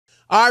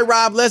All right,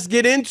 Rob, let's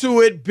get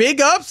into it.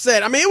 Big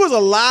upset. I mean, it was a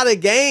lot of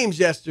games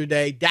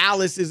yesterday.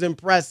 Dallas is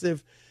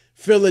impressive.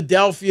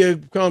 Philadelphia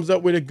comes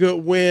up with a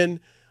good win.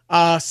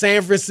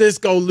 San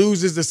Francisco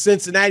loses to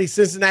Cincinnati.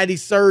 Cincinnati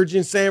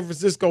surging. San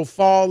Francisco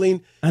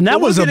falling. And that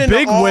was a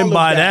big win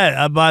by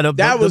that. What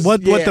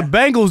the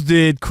Bengals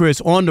did, Chris,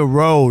 on the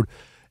road.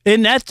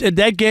 In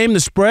that game, the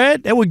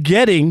spread, they were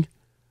getting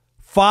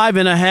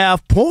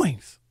 5.5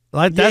 points.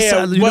 Like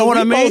that's you know what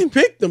I mean? We both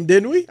picked them,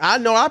 didn't we? I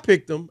know I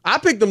picked them. I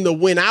picked them to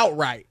win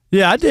outright.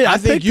 Yeah, I did. I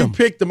think you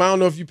picked them. I don't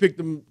know if you picked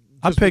them.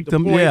 I picked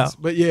them. Points, yeah,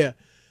 but yeah.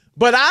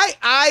 But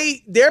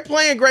they're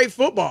playing great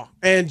football,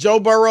 and Joe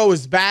Burrow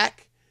is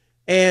back,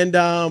 and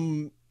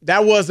that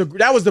was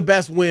the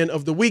best win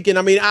of the weekend.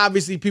 I mean,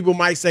 obviously, people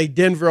might say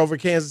Denver over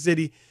Kansas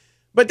City,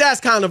 but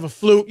that's kind of a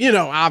fluke. You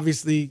know,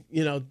 obviously,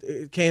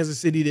 Kansas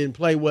City didn't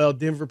play well.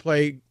 Denver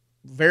played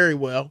very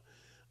well.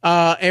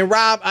 And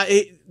Rob,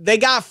 they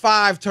got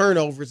 5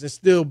 turnovers and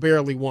still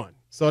barely won.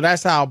 So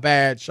that's how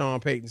bad Sean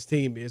Payton's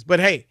team is. But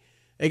hey,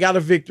 they got a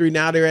victory.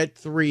 Now they're at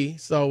 3.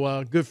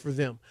 So good for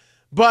them.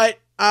 But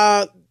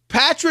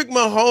Patrick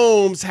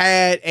Mahomes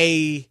had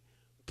a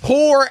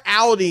poor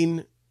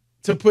outing,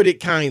 to put it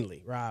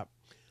kindly, Rob.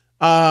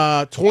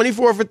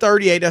 24 for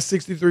 38, that's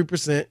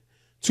 63%.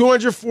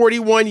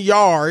 241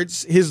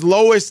 yards, his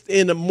lowest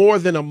in more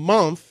than a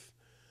month.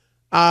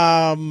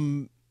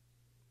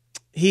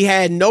 He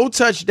had no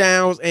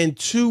touchdowns and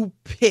 2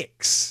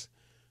 picks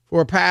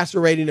for a passer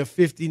rating of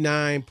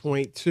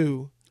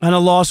 59.2. And a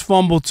lost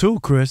fumble too,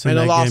 Chris. And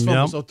a lost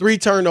fumble. So 3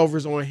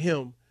 turnovers on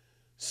him.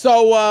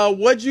 So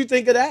what'd you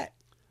think of that?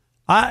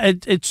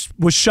 It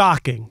was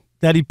shocking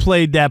that he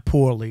played that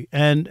poorly.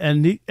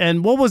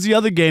 And what was the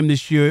other game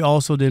this year he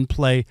also didn't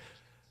play?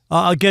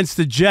 Against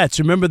the Jets.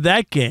 Remember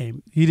that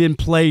game? He didn't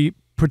play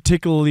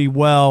particularly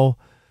well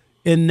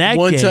in that game.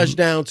 1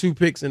 touchdown, 2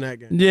 picks in that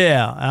game.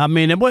 Yeah. I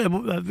mean,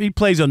 if he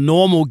plays a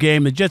normal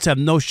game, the Jets have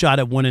no shot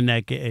at winning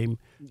that game.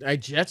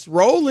 Jets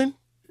rolling.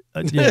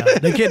 Yeah.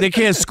 They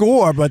can't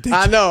score, but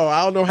I know.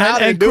 I don't know how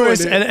they're doing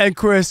it. And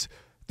Chris,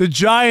 the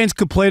Giants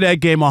could play that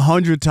game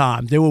 100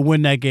 times. They would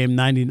win that game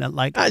 90.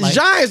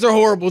 Giants are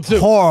horrible too.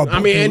 Horrible. I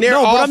mean, and their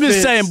but offense, I'm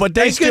just saying. But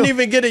they couldn't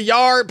even get a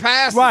yard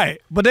pass.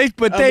 Right. But at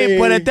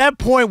that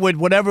point, with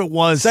whatever it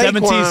was,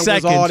 17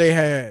 seconds, was all they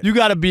had. You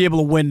got to be able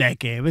to win that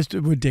game. It's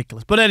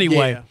ridiculous. But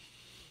anyway,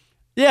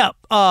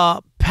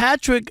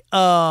 Patrick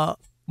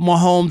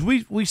Mahomes.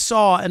 We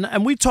saw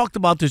and we talked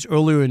about this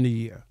earlier in the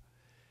year.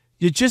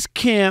 You just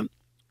can't.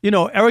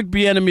 Eric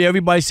Bieniemy.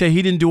 Everybody said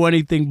he didn't do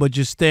anything but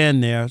just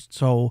stand there.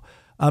 So.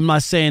 I'm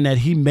not saying that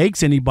he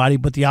makes anybody,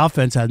 but the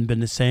offense hasn't been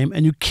the same.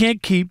 And you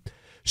can't keep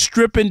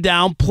stripping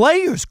down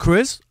players,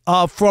 Chris,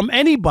 from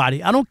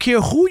anybody. I don't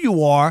care who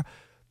you are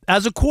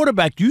as a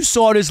quarterback. You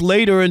saw this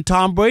later in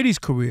Tom Brady's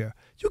career.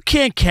 You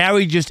can't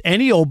carry just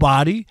any old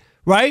body,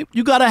 right?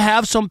 You got to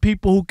have some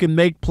people who can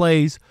make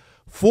plays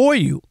for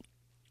you.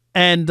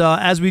 And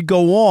as we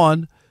go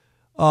on,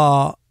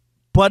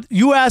 but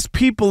you ask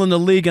people in the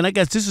league, and I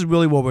guess this is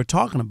really what we're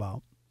talking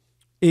about,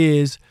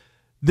 is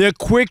they're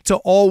quick to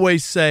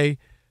always say,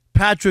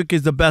 Patrick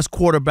is the best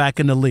quarterback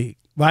in the league,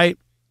 right?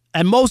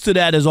 And most of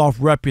that is off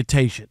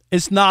reputation.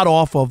 It's not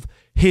off of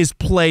his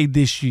play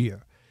this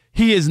year.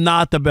 He is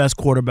not the best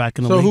quarterback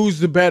in the league. So who's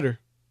the better?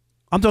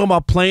 I'm talking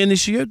about playing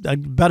this year,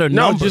 better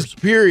numbers. No,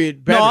 just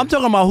period. Better. No, I'm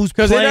talking about who's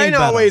playing better. Because it ain't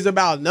always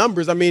about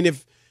numbers. I mean,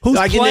 who's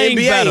playing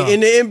better? In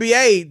the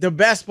NBA, the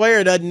best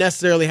player doesn't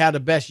necessarily have the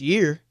best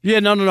year.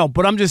 Yeah, no.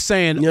 But I'm just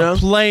saying,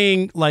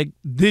 playing like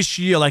this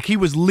year, like he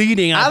was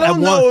leading. I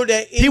don't know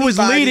that he was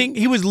leading.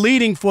 He was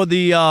leading for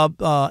the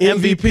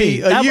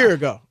MVP a year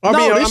ago.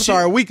 I'm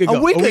sorry, a week ago.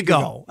 A week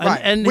ago, right?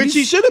 And which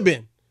he should have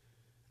been.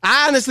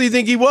 I honestly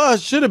think he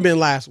should have been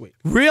last week.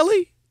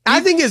 Really? I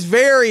think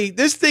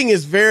this thing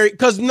is very,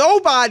 because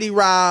nobody,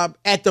 Rob,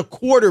 at the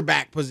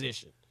quarterback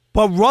position.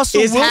 But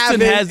Russell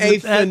Wilson has a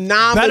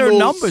phenomenal better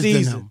numbers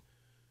season.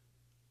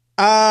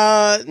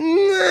 Than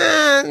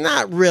him.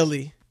 Not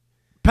really.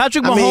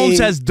 Patrick Mahomes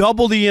has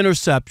double the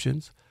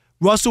interceptions.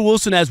 Russell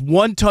Wilson has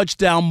 1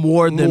 touchdown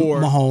more than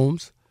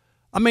Mahomes.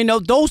 I mean,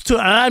 those two,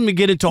 I didn't even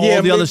get into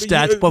all the other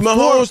stats, but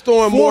Mahomes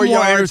throwing more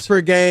yards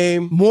per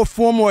game.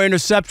 4 more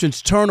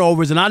interceptions,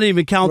 turnovers, and I didn't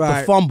even count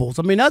the fumbles.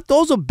 I mean,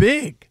 those are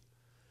big.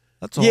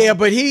 That's all. Yeah,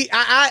 but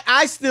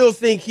I still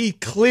think he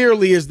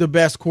clearly is the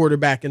best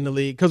quarterback in the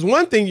league. Because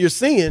one thing you're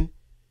seeing,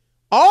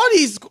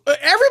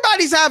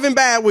 everybody's having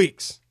bad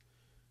weeks.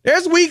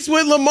 There's weeks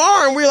with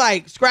Lamar, and we're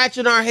like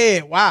scratching our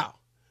head. Wow.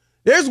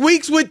 There's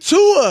weeks with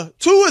Tua.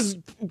 Tua's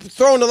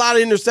throwing a lot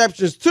of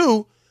interceptions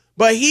too,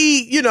 but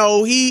he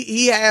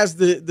has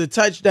the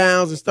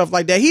touchdowns and stuff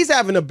like that. He's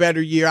having a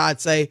better year, I'd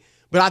say,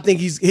 but I think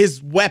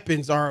his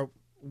weapons are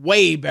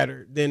way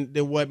better than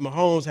what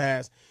Mahomes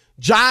has.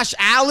 Josh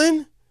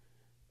Allen.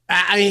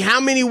 I mean, how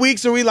many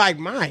weeks are we like,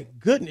 my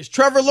goodness?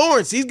 Trevor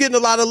Lawrence, he's getting a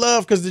lot of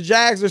love because the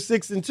Jags are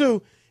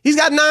 6-2. He's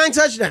got 9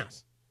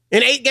 touchdowns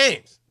in 8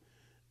 games.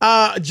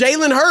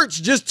 Jalen Hurts,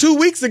 just 2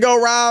 weeks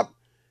ago, Rob,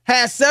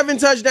 had 7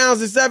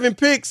 touchdowns and 7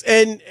 picks,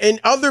 and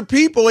other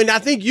people, and I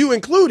think you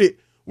included,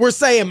 were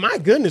saying, my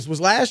goodness,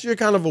 was last year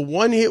kind of a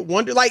one-hit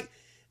wonder? Like,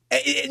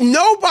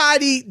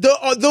 nobody,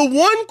 the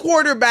one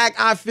quarterback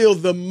I feel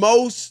the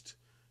most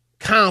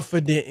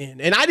confident in,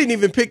 and I didn't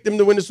even pick them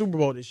to win the Super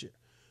Bowl this year,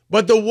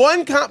 but the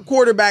one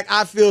quarterback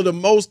I feel the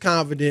most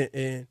confident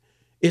in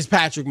is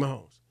Patrick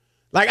Mahomes.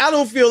 Like, I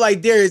don't feel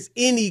like there is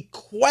any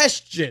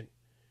question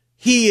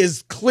he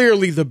is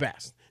clearly the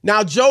best.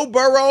 Now, Joe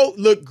Burrow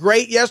looked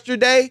great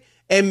yesterday,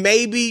 and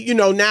maybe,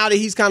 now that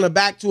he's kind of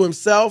back to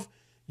himself,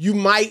 you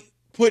might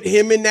put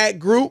him in that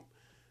group.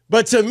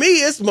 But to me,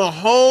 it's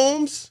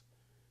Mahomes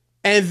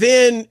and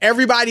then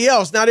everybody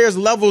else. Now, there's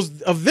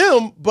levels of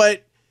them,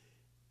 but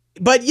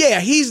yeah,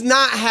 he's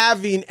not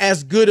having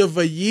as good of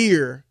a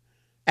year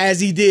as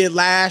he did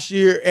last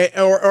year,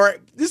 or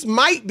this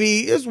might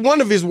be, it's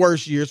one of his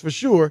worst years for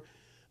sure.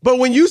 But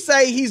when you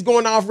say he's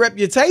going off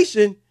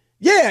reputation,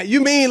 yeah, you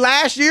mean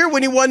last year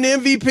when he won the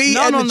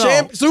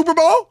MVP Super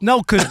Bowl? No,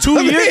 because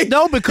 2 years.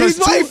 No, because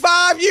he's played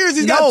 5 years.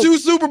 He's got 2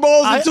 Super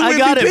Bowls and 2 MVPs. I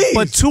got it,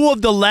 but 2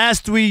 of the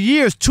last 3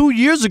 years. 2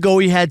 years ago,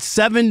 he had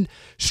 7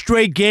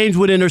 straight games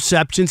with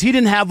interceptions. He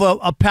didn't have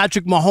a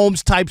Patrick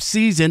Mahomes type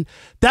season.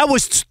 That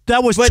was 2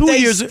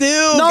 years. But they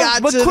still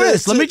got to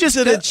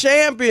the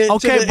champion.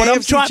 Okay, to the but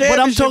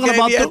I'm talking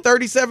about he had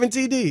 37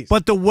 TDs.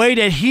 But the way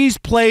that he's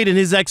played and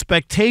his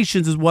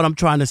expectations is what I'm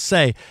trying to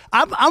say.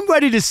 I'm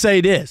ready to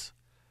say this,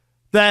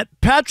 that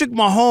Patrick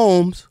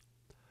Mahomes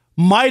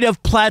might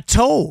have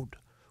plateaued.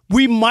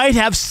 We might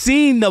have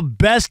seen the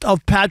best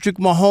of Patrick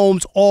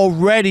Mahomes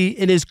already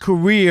in his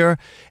career,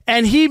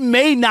 and he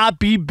may not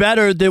be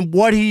better than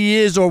what he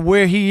is or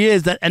where he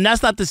is. And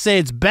that's not to say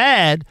it's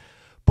bad,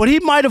 but he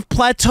might have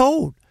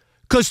plateaued,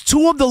 because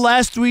 2 of the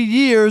last 3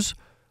 years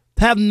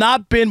have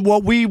not been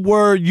what we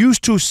were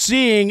used to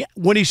seeing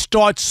when he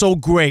starts so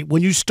great.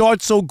 When you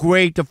start so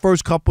great the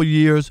first couple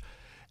years,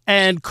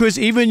 and Chris,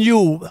 even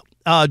you,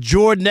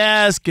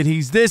 Jordan-esque, and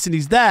he's this and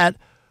he's that,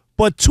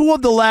 but 2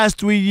 of the last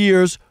 3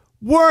 years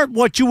weren't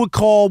what you would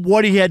call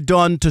what he had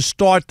done to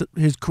start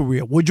his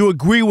career. Would you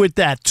agree with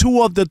that?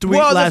 2 of the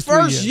last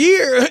 3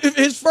 years.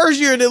 His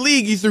first year in the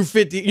league, he threw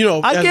 50.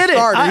 I get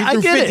it.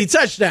 He threw 50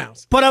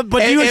 touchdowns. But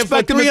do you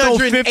expect him to throw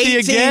 50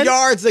 again?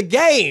 Yards a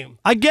game.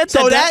 I get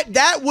that. So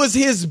that was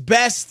his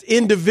best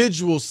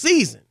individual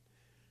season.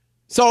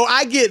 So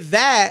I get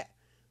that,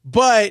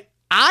 but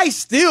I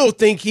still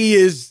think he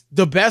is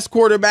the best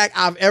quarterback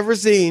I've ever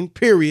seen,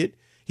 period.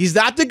 He's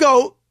not the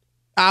GOAT.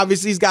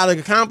 Obviously, he's got to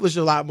accomplish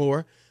a lot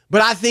more.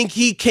 But I think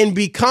he can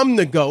become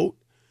the GOAT.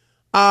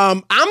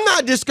 I'm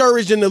not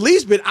discouraged in the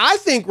least bit. I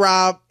think,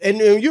 Rob, and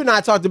you and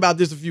I talked about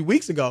this a few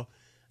weeks ago,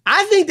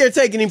 I think they're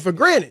taking him for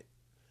granted.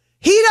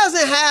 He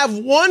doesn't have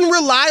one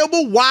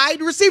reliable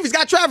wide receiver. He's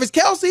got Travis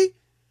Kelce,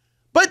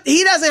 but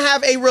he doesn't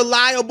have a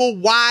reliable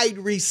wide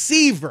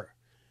receiver.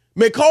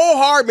 Mecole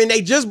Hardman,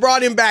 they just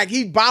brought him back.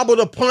 He bobbled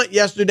a punt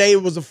yesterday.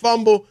 It was a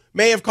fumble,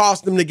 may have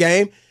cost him the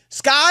game.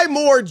 Sky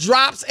Moore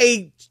drops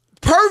a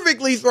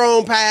perfectly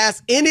thrown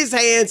pass in his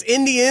hands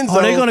in the end zone.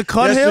 Are they going to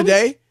cut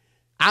yesterday. him?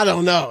 I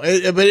don't know.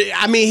 But,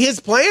 I mean, his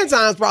playing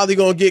time's probably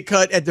going to get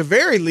cut at the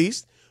very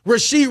least.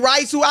 Rasheed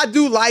Rice, who I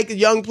do like, a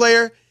young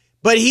player,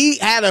 but he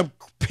had a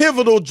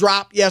pivotal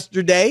drop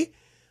yesterday.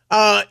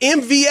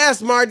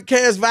 MVS,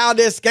 Marquez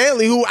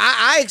Valdez-Scantling, who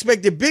I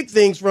expected big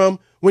things from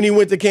when he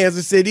went to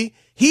Kansas City,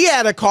 he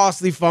had a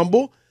costly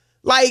fumble.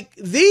 Like,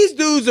 these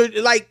dudes are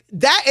like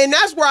that, and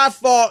that's where I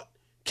fault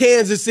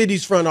Kansas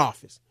City's front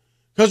office.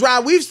 Because,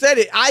 Rob, we've said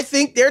it. I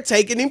think they're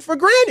taking him for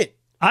granted.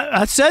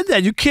 I said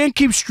that. You can't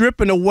keep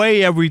stripping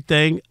away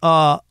everything.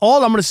 All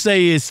I'm going to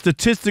say is,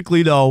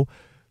 statistically, though,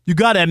 you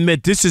got to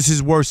admit this is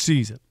his worst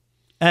season.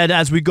 And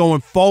as we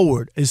going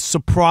forward, it's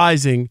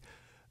surprising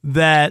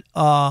that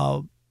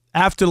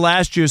after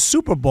last year's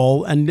Super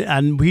Bowl, and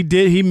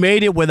he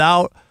made it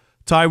without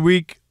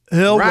Tyreek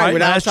Hill, right?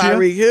 Without last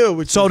Tyreek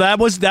Hill. So that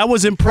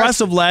was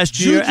impressive last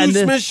year.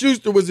 Juju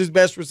Smith-Schuster was his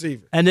best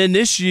receiver. And then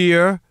this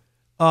year,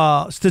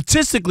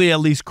 statistically, at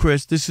least,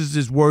 Chris, this is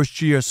his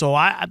worst year. So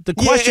my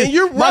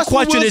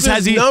question is,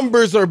 has he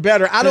numbers are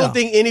better? I don't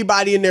think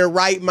anybody in their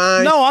right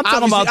mind. No, I'm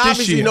talking about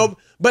this year.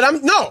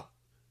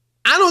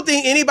 I don't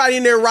think anybody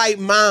in their right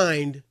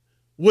mind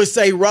would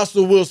say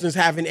Russell Wilson's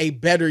having a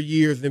better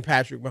year than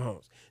Patrick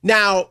Mahomes.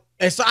 Now,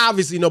 and so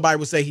obviously nobody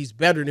would say he's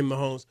better than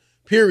Mahomes,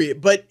 period.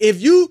 But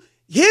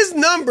his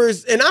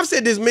numbers, and I've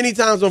said this many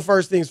times on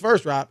First Things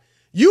First, Rob,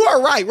 you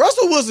are right.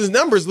 Russell Wilson's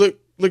numbers look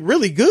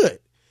really good.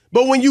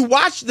 But when you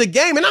watch the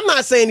game, and I'm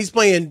not saying he's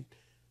playing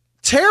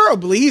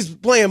terribly, he's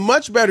playing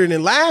much better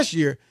than last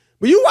year.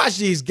 But you watch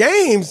these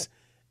games,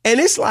 and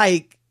it's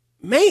like,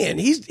 man,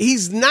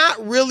 he's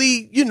not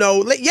really,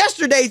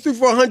 yesterday he threw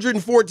for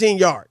 114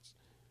 yards.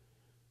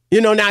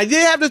 Now he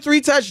did have the 3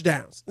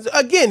 touchdowns.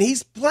 Again,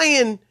 he's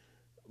playing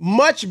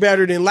much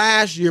better than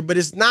last year, but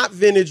it's not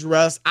vintage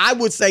Russ. I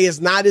would say it's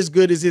not as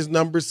good as his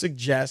numbers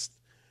suggest.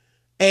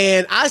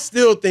 And I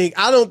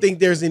don't think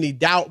there's any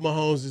doubt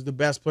Mahomes is the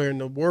best player in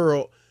the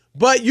world.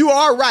 But you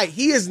are right.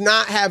 He is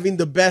not having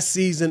the best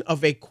season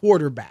of a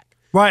quarterback.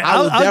 Right.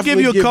 I'll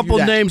give you a couple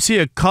names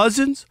here.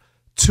 Cousins,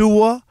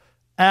 Tua,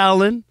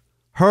 Allen,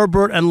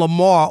 Herbert, and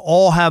Lamar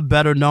all have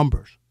better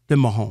numbers than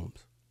Mahomes.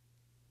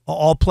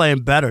 All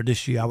playing better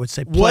this year, I would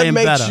say. Playing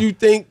what makes better. you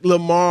think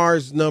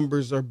Lamar's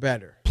numbers are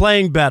better?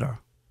 Playing better.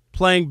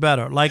 Playing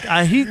better. Like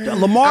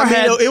Lamar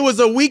had. It was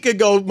a week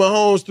ago.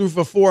 Mahomes threw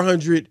for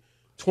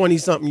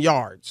 420-something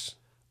yards.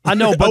 I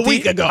know, but a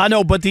week ago. I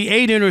know, but the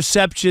 8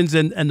 interceptions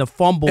and the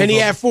fumbles, and he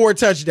had 4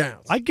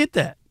 touchdowns. I get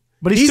that,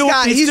 but he's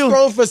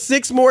thrown for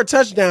 6 more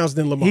touchdowns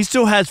than Lamar. He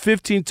still has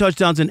 15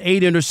 touchdowns and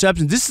 8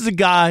 interceptions. This is a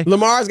guy.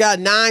 Lamar's got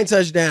 9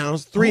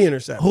 touchdowns, 3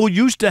 interceptions. Who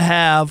used to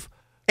have.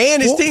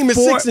 And his team is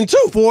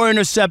 6-2. 4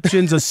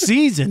 interceptions a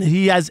season.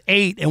 He has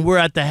 8, and we're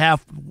at the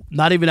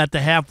not even at the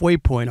halfway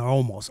point, or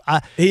almost.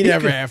 He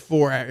never had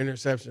 4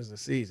 interceptions a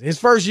season. His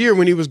first year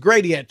when he was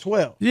great, he had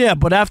 12. Yeah,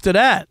 but after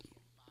that,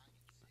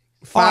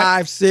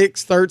 5,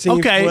 6, 13.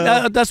 Okay,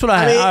 12. That's what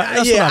I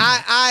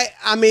had.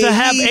 I mean, to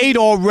have 8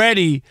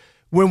 already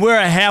when we're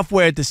at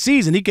halfway at the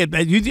season, is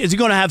he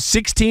going to have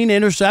 16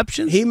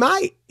 interceptions? He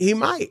might.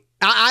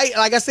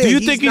 Like I said, do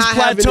you think he's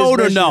plateaued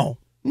or no?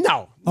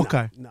 No.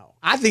 Okay. No.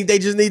 I think they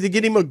just need to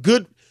get him a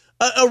good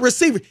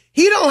receiver.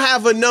 He don't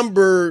have a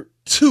number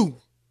 2.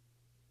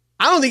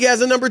 I don't think he has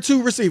a number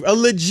 2 receiver, a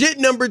legit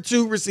number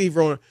 2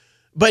 receiver on.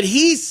 But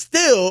he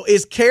still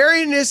is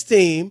carrying this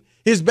team.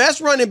 His best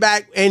running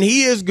back, and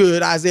he is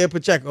good, Isaiah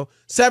Pacheco,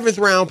 7th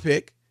round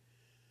pick.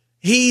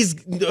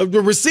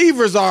 The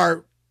receivers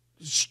are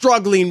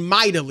struggling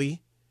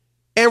mightily.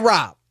 And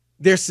Rob,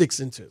 they're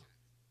 6-2.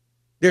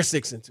 They're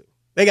 6-2.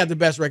 They got the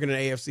best record in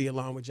the AFC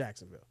along with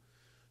Jacksonville.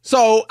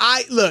 So,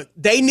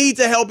 they need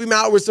to help him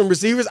out with some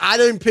receivers. I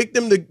didn't pick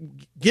them to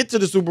get to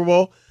the Super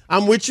Bowl.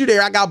 I'm with you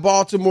there. I got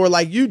Baltimore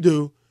like you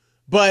do.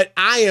 But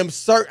I am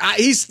certain,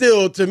 he's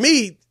still, to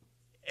me,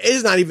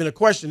 it's not even a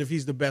question if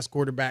he's the best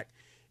quarterback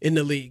in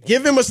the league.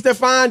 Give him a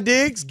Stephon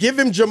Diggs. Give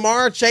him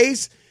Jamar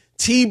Chase,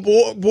 T.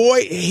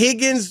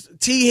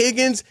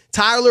 Higgins,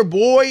 Tyler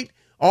Boyd,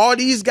 all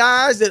these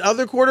guys that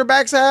other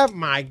quarterbacks have.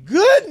 My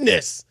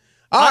goodness.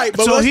 All right,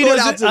 but so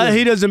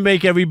he doesn't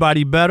make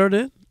everybody better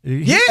then?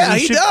 He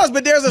does,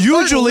 but there's a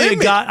usually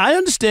limit. A guy. I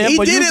understand. He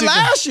but did it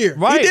last year.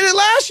 Right. He did it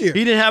last year.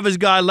 He didn't have his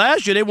guy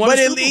last year. They won a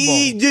Super Bowl.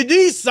 You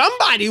need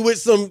somebody with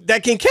some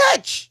that can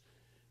catch.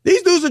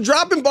 These dudes are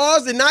dropping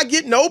balls and not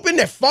getting open.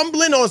 They're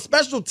fumbling on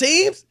special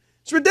teams.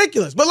 It's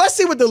ridiculous. But let's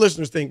see what the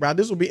listeners think, bro.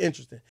 This will be interesting.